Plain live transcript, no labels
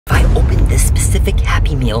specific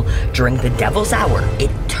Happy Meal during the devil's hour, it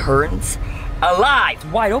turns alive. It's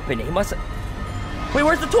wide open. He must. Wait,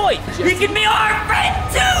 where's the toy? He can be our friend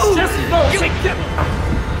too.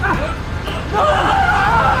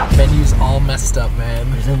 Menu's all messed up, man.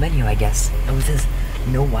 There's no menu, I guess. It says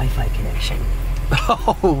no Wi-Fi connection.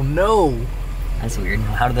 Oh no. That's weird.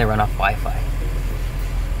 How do they run off Wi-Fi?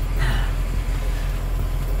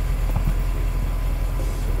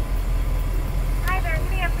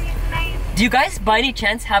 Do you guys, by any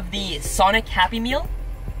chance, have the Sonic Happy Meal?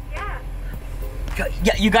 Yeah.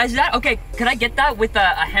 Yeah, you guys do that? Okay, could I get that with a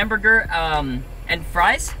hamburger and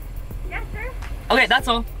fries? Yes, sir. Okay, that's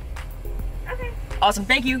all. Okay. Awesome,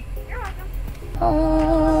 thank you. You're welcome.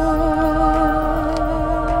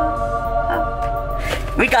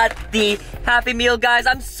 We got the Happy Meal, guys.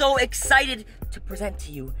 I'm so excited to present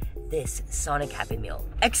to you this Sonic Happy Meal.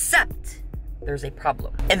 Except there's a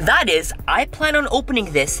problem. And that is, I plan on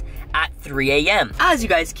opening this at 3 a.m. As you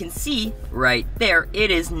guys can see right there, it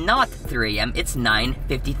is not 3 a.m. It's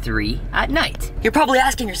 9:53 at night. You're probably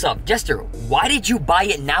asking yourself, Jester, why did you buy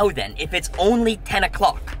it now then if it's only 10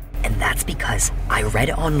 o'clock? And that's because I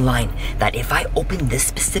read online that if I open this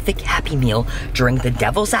specific Happy Meal during the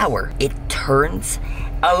devil's hour, it turns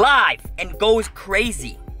alive and goes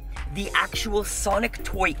crazy. The actual Sonic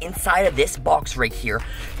toy inside of this box right here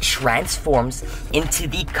transforms into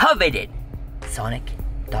the coveted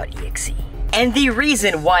Sonic.Exe. And the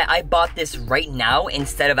reason why I bought this right now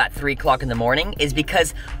instead of at 3 o'clock in the morning is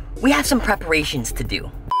because we have some preparations to do.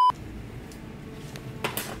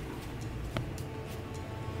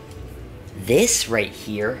 This right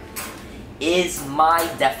here is my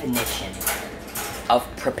definition of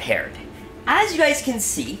prepared. As you guys can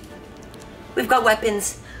see, we've got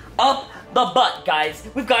weapons up the butt, guys.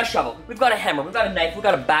 We've got a shovel, we've got a hammer, we've got a knife, we've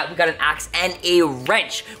got a bat, we've got an axe, and a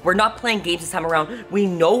wrench. We're not playing games this time around. We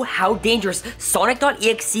know how dangerous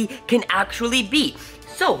Sonic.Exe can actually be.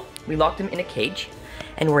 So, we locked him in a cage,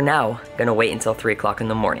 and we're now gonna wait until 3 o'clock in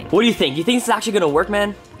the morning. What do you think? Do you think this is actually gonna work,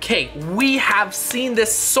 man? Okay, we have seen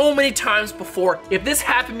this so many times before. If this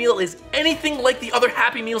Happy Meal is anything like the other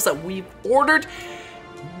Happy Meals that we've ordered,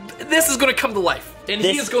 this is gonna come to life. And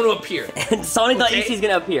he is going to appear. And Sonic.Exe is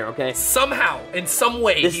going to appear, okay? Somehow, in some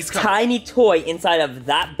way, this he's coming. Tiny toy inside of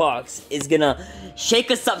that box is going to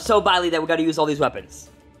shake us up so badly that we got to use all these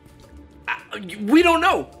weapons. We don't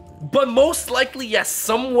know. But most likely, yes,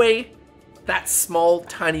 some way that small,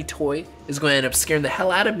 tiny toy is going to end up scaring the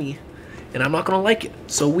hell out of me. And I'm not going to like it.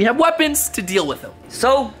 So we have weapons to deal with him.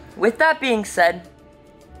 So, with that being said,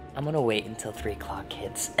 I'm gonna wait until 3 o'clock,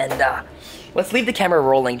 kids. And let's leave the camera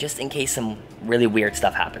rolling just in case some really weird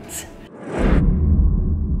stuff happens.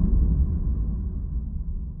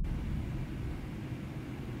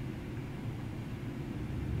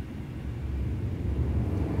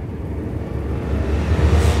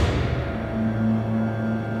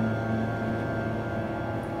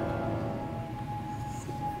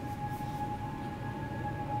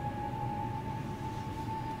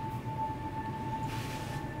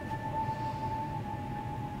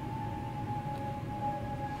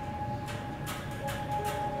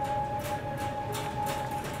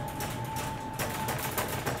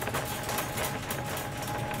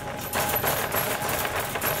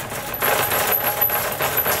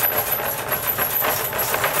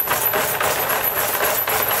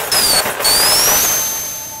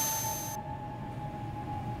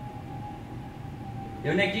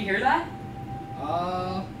 Yo, Nick, do you hear that?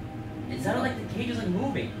 It sounded like the cage was like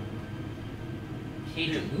moving. Cage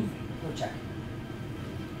is moving? Go check.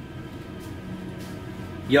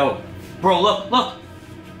 Yo, bro, look. What?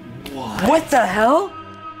 What the hell?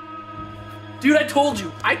 Dude, I told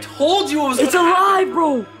you. I told you it was It's alive,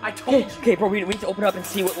 bro. I told you. Okay, bro, we need to open it up and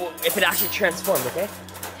see if it actually transformed, okay?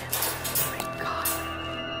 Oh my god.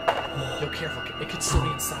 Yo, careful. It could still be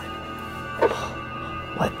inside.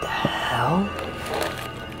 What the hell?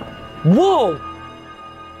 Whoa!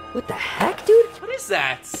 What the heck, dude? What is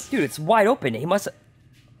that? Dude, it's wide open. He must.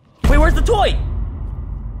 Wait, where's the toy?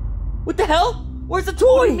 What the hell? Where's the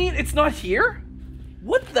toy? What do you mean it's not here?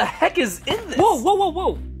 What the heck is in this?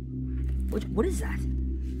 Whoa. What is that?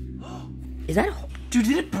 Is that? Dude,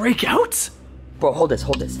 did it break out? Bro, hold this.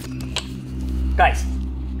 Guys,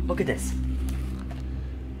 look at this.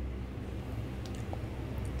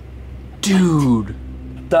 Dude.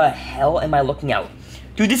 The hell am I looking out?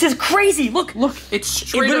 Dude, this is crazy! Look! It's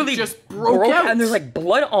straight up literally just broke out. And there's like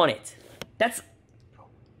blood on it. That's... Bro,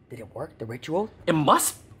 did it work? The ritual? It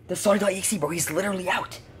must. The Sonic.Exe, bro, he's literally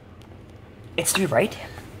out. It's 3, right?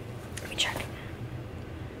 Let me check.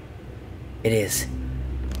 It is.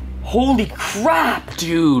 Holy crap!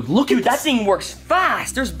 Dude, look Dude, at that this. thing works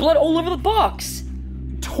fast. There's blood all over the box.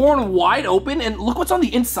 Torn wide open, and look what's on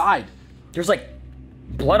the inside. There's like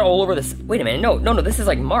blood all over this. Wait a minute. No. This is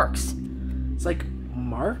like marks. It's like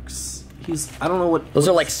marks. I don't know what. Those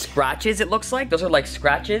are like scratches, it looks like. Those are like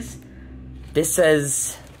scratches. This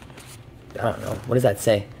says, I don't know. What does that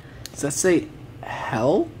say? Does that say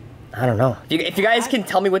hell? I don't know. If you guys can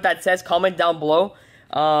tell me what that says, comment down below.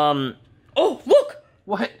 Oh, look!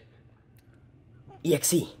 What?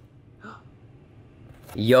 EXE.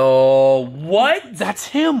 Yo, what? That's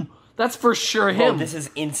him. That's for sure him. Bro, this is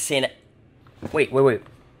insane. Wait.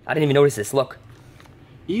 I didn't even notice this. Look.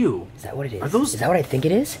 Ew. Is that what it is? Are those? Is that what I think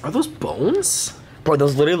it is? Are those bones? Bro,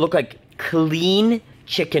 those literally look like clean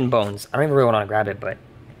chicken bones. I don't even really want to grab it, but...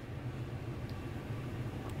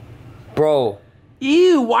 Bro.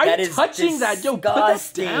 Ew, why are you is touching that? Yo, put that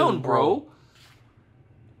disgusting, down, bro.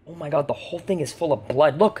 Oh my god, the whole thing is full of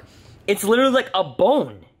blood. Look, it's literally like a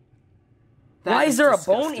bone. Why is there a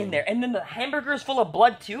bone in there? And then the hamburger is full of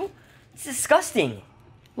blood too? It's disgusting.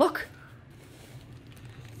 Look.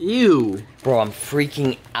 Ew. Bro, I'm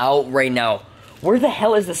freaking out right now. Where the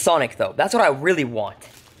hell is the Sonic though? That's what I really want.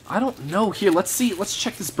 I don't know. Here, let's see. Let's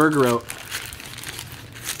check this burger out.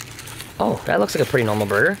 Oh, that looks like a pretty normal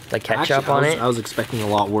burger. Like ketchup on it. I was expecting a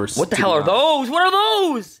lot worse. What the hell are those? What are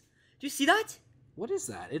those? Do you see that? What is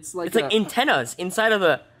that? It's like antennas inside of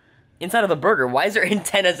the burger. Why is there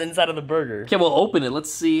antennas inside of the burger? Okay, we'll open it.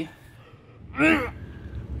 Let's see.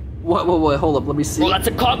 What? Hold up. Let me see. Well, that's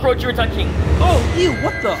a cockroach you were touching. Oh, ew!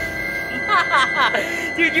 What the?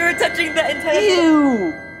 Dude, you were touching the antenna.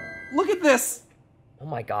 Ew! Look at this. Oh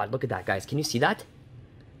my god, look at that, guys. Can you see that?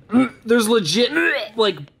 There's legit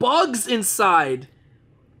like bugs inside.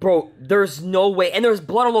 Bro, there's no way. And there's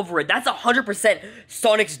blood all over it. That's 100%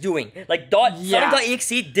 Sonic's doing. Like,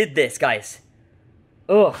 Sonic.Exe did this, guys.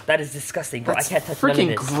 Ugh, that is disgusting, bro. That's I can't touch none of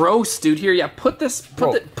freaking this. gross, dude. Here, yeah, put this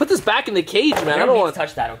back in the cage, man. I don't want to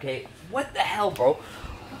touch that, okay? What the hell, bro?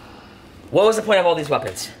 What was the point of all these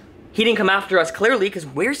weapons? He didn't come after us, clearly, because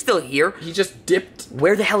we're still here. He just dipped.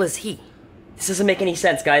 Where the hell is he? This doesn't make any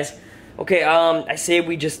sense, guys. Okay, I say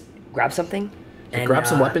we just grab something. And grab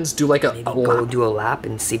some weapons, do like a we'll do a lap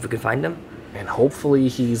and see if we can find them. And hopefully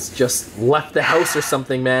he's just left the house or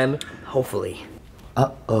something, man. Hopefully.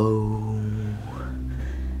 Uh-oh.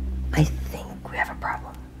 I think we have a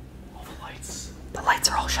problem. All the lights. The lights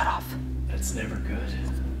are all shut off. That's never good.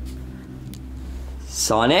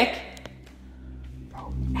 Sonic?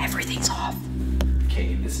 Bro, everything's off.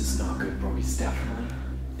 Okay, this is not good, bro. He's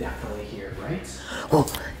definitely here, right?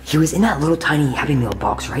 Well, he was in that little tiny Happy Meal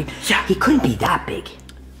box, right? Yeah. He couldn't be that big.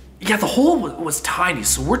 Yeah, the hole was tiny,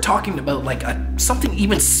 so we're talking about like something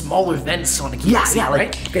even smaller than Sonic.Exe, Yeah,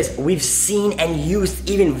 right? like, because we've seen and used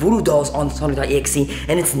even voodoo dolls on Sonic.Exe,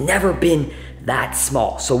 and it's never been that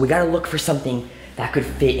small. So we gotta look for something that could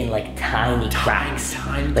fit in like tiny cracks.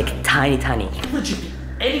 Tiny. Legit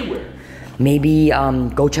anywhere. Maybe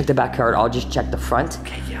go check the backyard. I'll just check the front.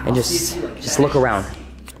 Okay, yeah. And just look around.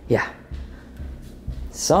 Yeah.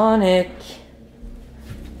 Sonic.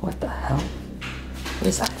 What the hell? What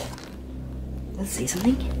is that? Let's see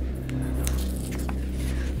something.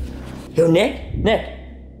 Yo, Nick?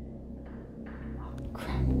 Oh,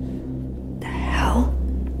 crap. The hell?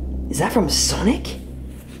 Is that from Sonic?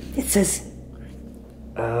 It says,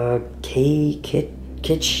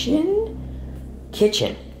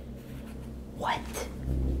 kitchen? What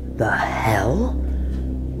the hell?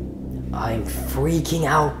 I'm freaking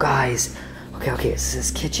out, guys. Okay, it says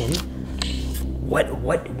kitchen.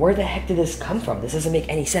 Where the heck did this come from? This doesn't make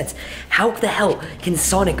any sense. How the hell can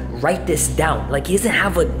Sonic write this down? Like, he doesn't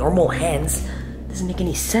have, like, normal hands. Doesn't make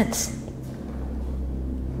any sense.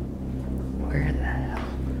 Where the hell?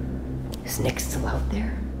 Is Nick still out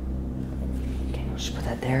there? Okay, we'll just put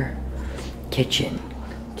that there. Kitchen.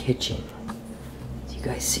 Do you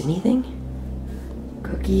guys see anything?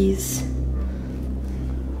 Cookies.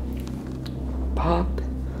 Pop.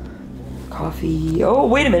 Coffee. Oh,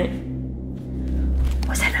 wait a minute.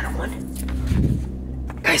 Was that another one?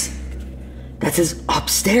 Guys, that says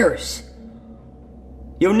upstairs.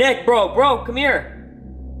 Yo, Nick, bro, come here.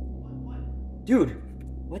 Dude,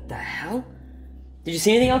 what the hell? Did you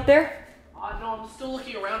see anything out there? No, I'm still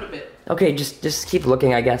looking around a bit. Okay, just keep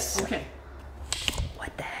looking, I guess. Okay.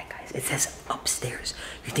 What the heck, guys? It says upstairs.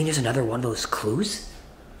 You think there's another one of those clues?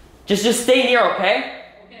 Just stay near, okay?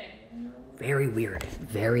 Okay. Very weird.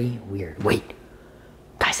 Wait.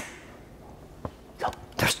 Guys. Look,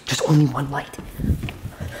 there's just only one light.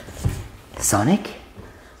 Sonic?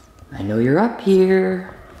 I know you're up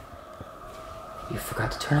here. You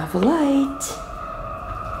forgot to turn off the light.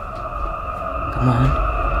 Come on.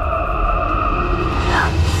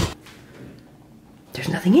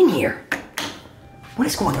 nothing in here. What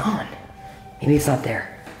is going on? Maybe it's not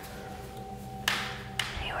there.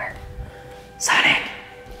 Anywhere. Sonic!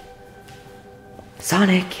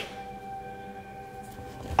 Sonic!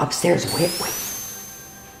 Upstairs, wait.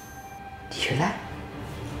 Do you hear that?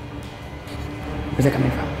 Where's that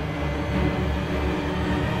coming from?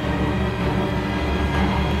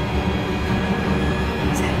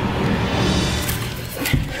 What's that?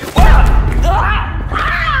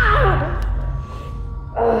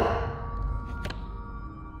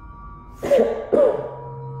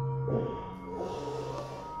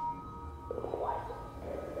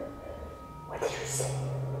 What did you say?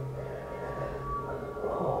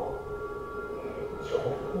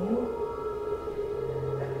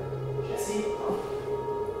 Jesse?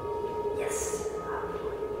 Yes.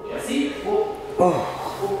 Jesse?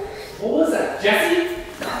 What was that? Jesse?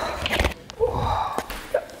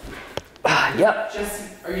 Yep. Jesse,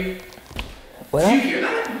 are you... What? Did you hear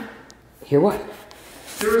that? Hear what?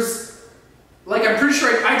 There was... Like, I'm pretty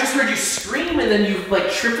sure I just heard you scream and then you,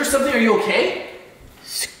 like, tripped or something. Are you okay?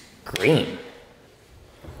 Scream?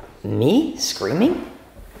 Me? Screaming?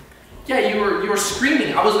 Yeah, you were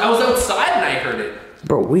screaming. I was outside and I heard it.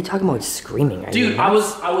 Bro, what are you talking about screaming? Dude, I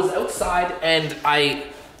was outside and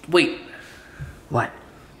wait. What?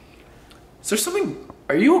 Is there something...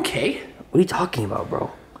 Are you okay? What are you talking about,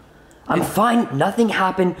 bro? I'm fine. Nothing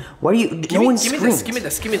happened. What are you... No one screamed. Give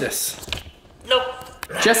me this. No.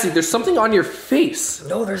 Jesse, there's something on your face.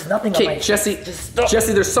 No, there's nothing on my face. Jesse, Just stop.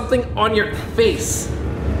 Jesse, there's something on your face.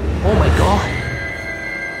 Oh my god.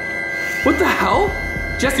 What the hell?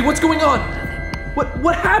 Jesse, what's going on? Nothing.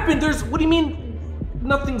 What happened? What do you mean?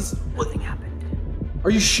 Nothing happened.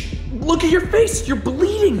 Are you look at your face. You're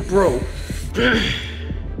bleeding, bro.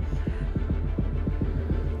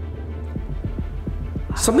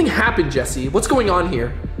 Something happened, Jesse. What's going on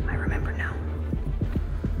here? I remember now.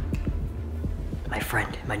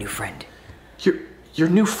 My new friend. Your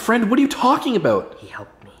new friend? What are you talking about? He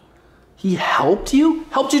helped me. He helped you?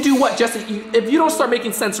 Helped you do what, Jesse? If you don't start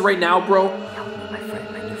making sense right now, bro. He helped me, my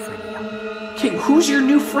new friend, he helped me. Okay, who's your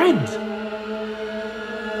new friend?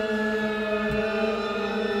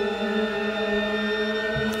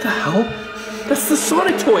 What the hell? That's the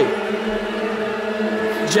Sonic toy.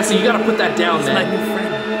 Jesse, you gotta put that down, man. My new friend.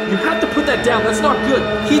 You have to put that down. That's not good.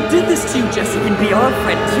 He did this to you, Jesse. He can be our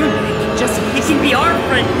friend too, Nick. Jesse, He can be our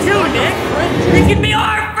friend too, Nick. He can be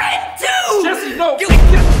our friend too. Jesse, no. Get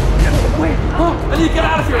Wait. Oh, I need to get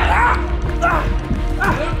out of here.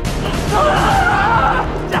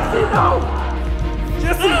 Jesse, no.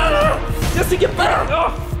 Jesse, get back.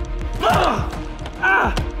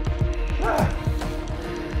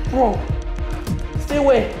 Bro, stay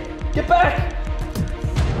away. Get back.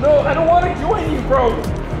 No, I don't want to join you, bro.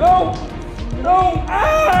 No.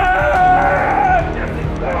 Jesse,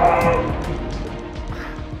 no.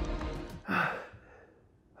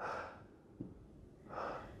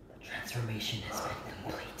 Transformation has been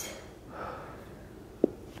complete.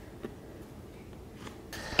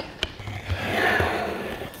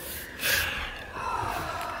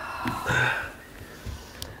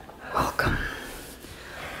 Welcome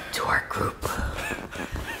to our group.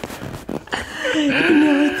 You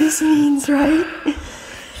know what this means, right?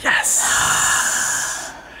 Yes.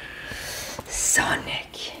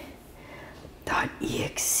 Sonic.Exe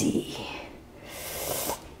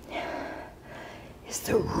is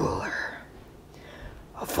the ruler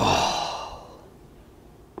of all